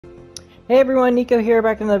Hey everyone, Nico here,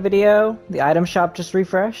 back in the video. The item shop just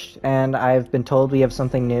refreshed, and I've been told we have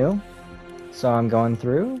something new. So I'm going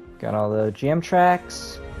through, got all the GM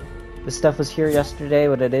tracks. This stuff was here yesterday,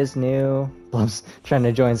 but it is new. Blum's trying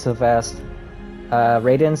to join so fast.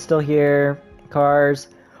 Raiden's still here. Cars.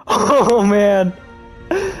 Oh man!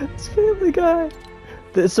 It's Family Guy!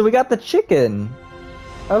 So we got the chicken!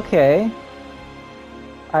 Okay.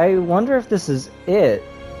 I wonder if this is it.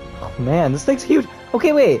 Oh man, this thing's huge!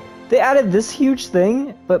 Okay, wait! They added this huge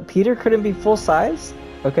thing, but Peter couldn't be full size?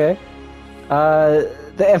 Okay.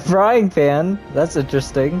 The frying pan. That's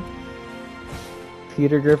interesting.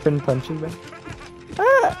 Peter Griffin punching bag.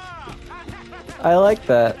 Ah! I like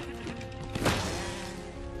that.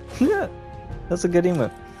 Yeah, that's a good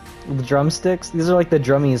emote. The drumsticks. These are like the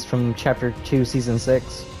drummies from Chapter 2, Season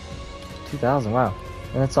 6. 2000, wow.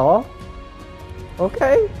 And that's all?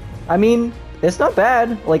 Okay. I mean, it's not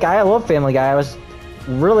bad. Like, I love Family Guy. I was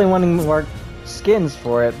really wanting more skins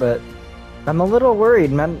for it, but I'm a little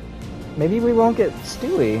worried, man. Maybe we won't get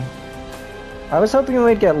Stewie. I was hoping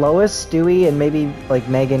we'd get Lois, Stewie, and maybe like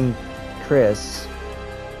Meg and Chris.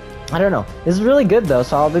 I don't know. This is really good though,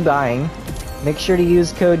 so I'll be buying. Make sure to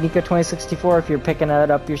use code Nico2064 if you're picking it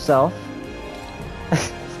up yourself.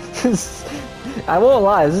 I won't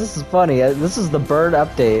lie, this is funny. This is the bird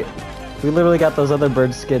update. We literally got those other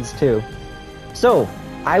bird skins too. So,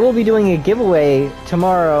 I will be doing a giveaway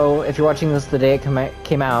tomorrow, if you're watching this the day it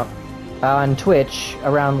came out, on Twitch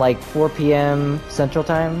around like 4 PM Central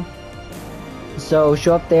Time. So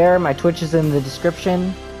show up there, my Twitch is in the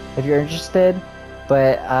description if you're interested,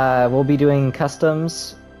 but we'll be doing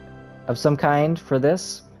customs of some kind for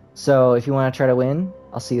this, so if you want to try to win,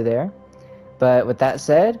 I'll see you there. But with that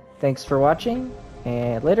said, thanks for watching,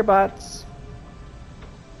 and later bots!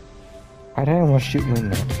 Why did I almost shoot you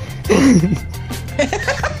in there?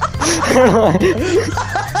 I don't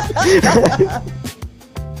know.